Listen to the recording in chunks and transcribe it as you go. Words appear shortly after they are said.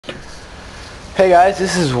Hey guys,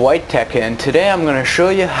 this is White Tech, and today I'm going to show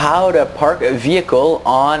you how to park a vehicle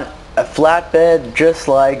on a flatbed just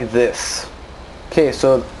like this. Okay,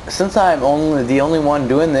 so since I'm the only one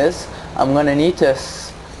doing this, I'm going to need to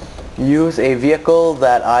use a vehicle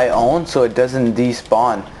that I own so it doesn't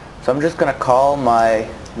despawn. So I'm just going to call my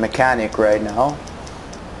mechanic right now.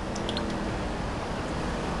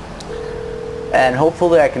 And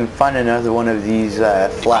hopefully I can find another one of these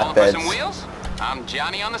flatbeds. Some wheels? I'm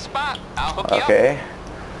Johnny on the spot. I'll hook you up. Okay.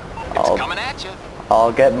 It's coming at you.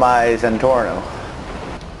 I'll get my Zentorno.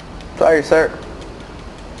 Sorry, sir.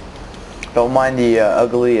 Don't mind the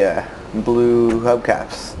ugly blue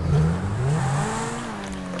hubcaps.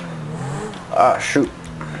 Ah, shoot.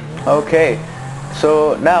 Okay.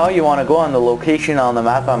 So now you want to go on the location on the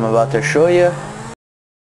map I'm about to show you.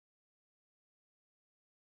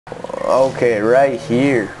 Okay, right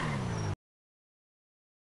here.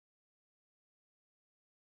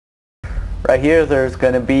 Right here there's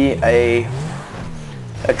going to be a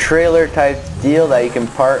trailer type deal that you can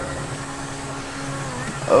park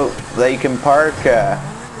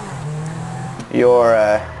your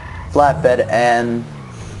flatbed and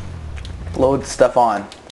load stuff on.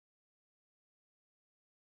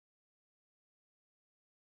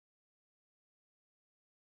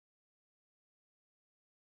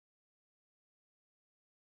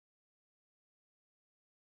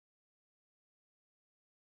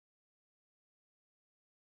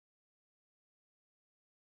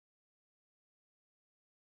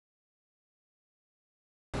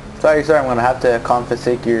 Sorry sir, I'm going to have to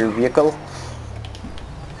confiscate your vehicle.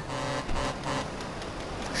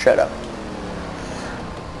 Shut up.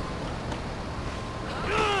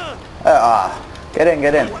 Get in,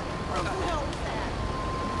 get in.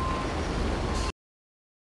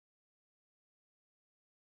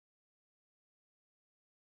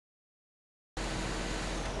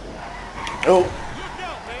 Oh,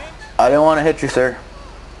 I didn't want to hit you, sir.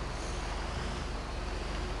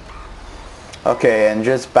 Okay, and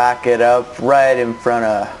just back it up right in front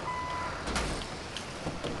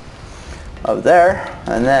of there,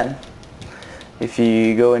 and then if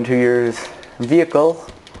you go into your vehicle,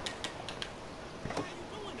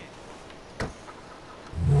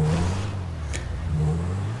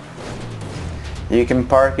 you can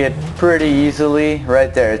park it pretty easily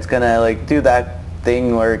right there. It's gonna like do that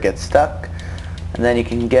thing where it gets stuck, and then you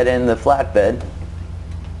can get in the flatbed,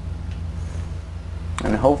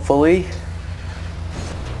 and hopefully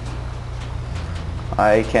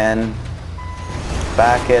I can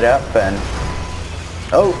back it up and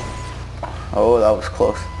oh that was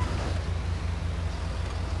close.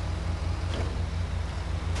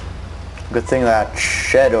 Good thing that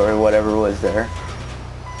shed or whatever was there.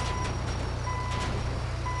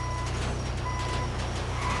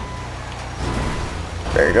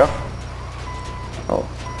 There you go. Oh,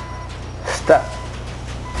 stop.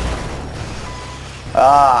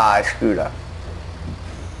 I screwed up.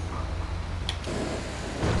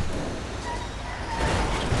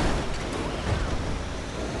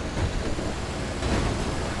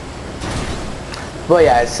 But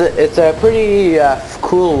yeah, it's a pretty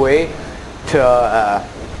cool way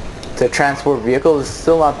to transport vehicles. It's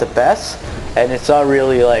still not the best, and it's not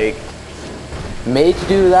really like made to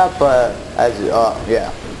do that, but as yeah.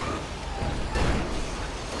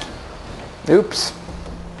 Oops.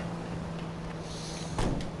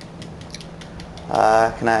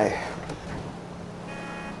 Can I?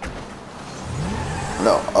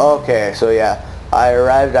 No. Okay, so yeah, I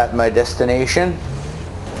arrived at my destination.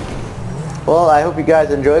 Well, I hope you guys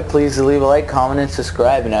enjoyed. Please leave a like, comment, and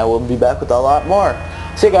subscribe, and I will be back with a lot more.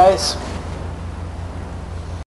 See you guys.